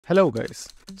Hello guys,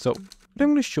 so today I'm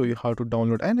going to show you how to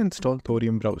download and install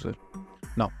Thorium browser.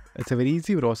 Now it's a very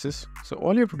easy process, so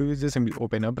all you have to do is just simply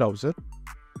open a browser.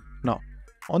 Now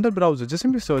on the browser just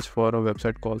simply search for a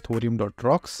website called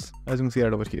thorium.rocks, as you can see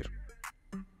right over here.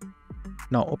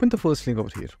 Now open the first link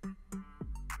over here.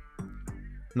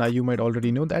 Now you might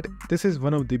already know that this is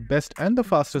one of the best and the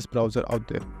fastest browser out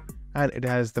there, and it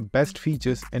has the best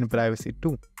features in privacy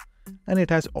too, and it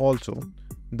has also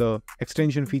the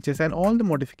extension features and all the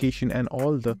modification and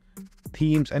all the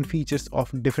themes and features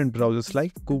of different browsers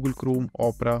like Google Chrome,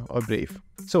 Opera or Brave.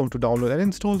 So to download and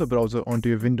install the browser onto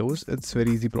your Windows, it's a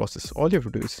very easy process. All you have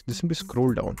to do is just simply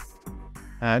scroll down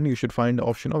and you should find the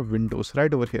option of Windows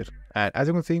right over here. And as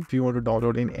you can see, if you want to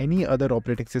download in any other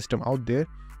operating system out there,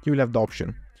 you will have the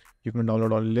option. You can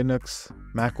download on Linux,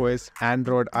 macOS,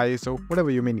 Android, ISO, whatever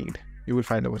you may need, you will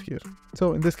find over here.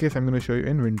 So in this case, I'm going to show you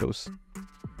in Windows.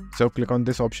 So click on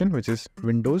this option, which is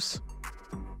Windows.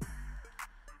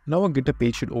 Now a GitHub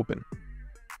page should open.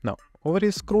 Now over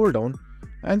here, scroll down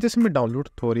and just simply download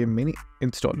Thorium mini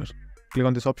installer. Click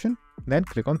on this option, then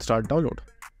click on start download.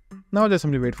 Now just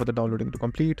simply wait for the downloading to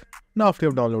complete. Now after you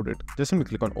have downloaded, just simply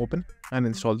click on open and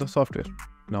install the software.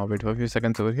 Now wait for a few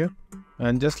seconds over here,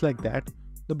 and just like that,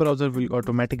 the browser will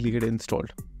automatically get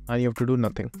installed and you have to do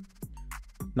nothing.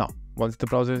 Now once the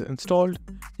browser is installed,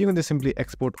 you can just simply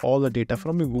export all the data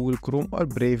from your Google Chrome or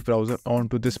Brave browser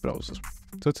onto this browser.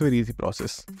 So it's a very easy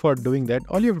process. For doing that,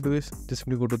 all you have to do is just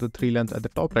simply go to the three lines at the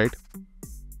top right,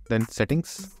 then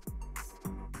settings.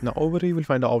 Now over here you will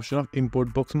find the option of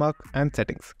import bookmark and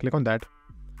settings. Click on that,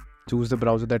 choose the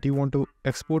browser that you want to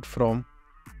export from,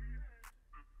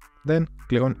 then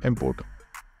click on import.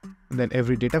 And then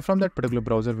every data from that particular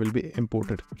browser will be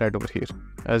imported right over here,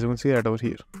 as you can see right over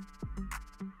here.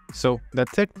 So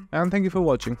that's it, and thank you for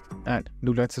watching, and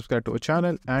do like, subscribe to our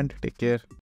channel, and take care.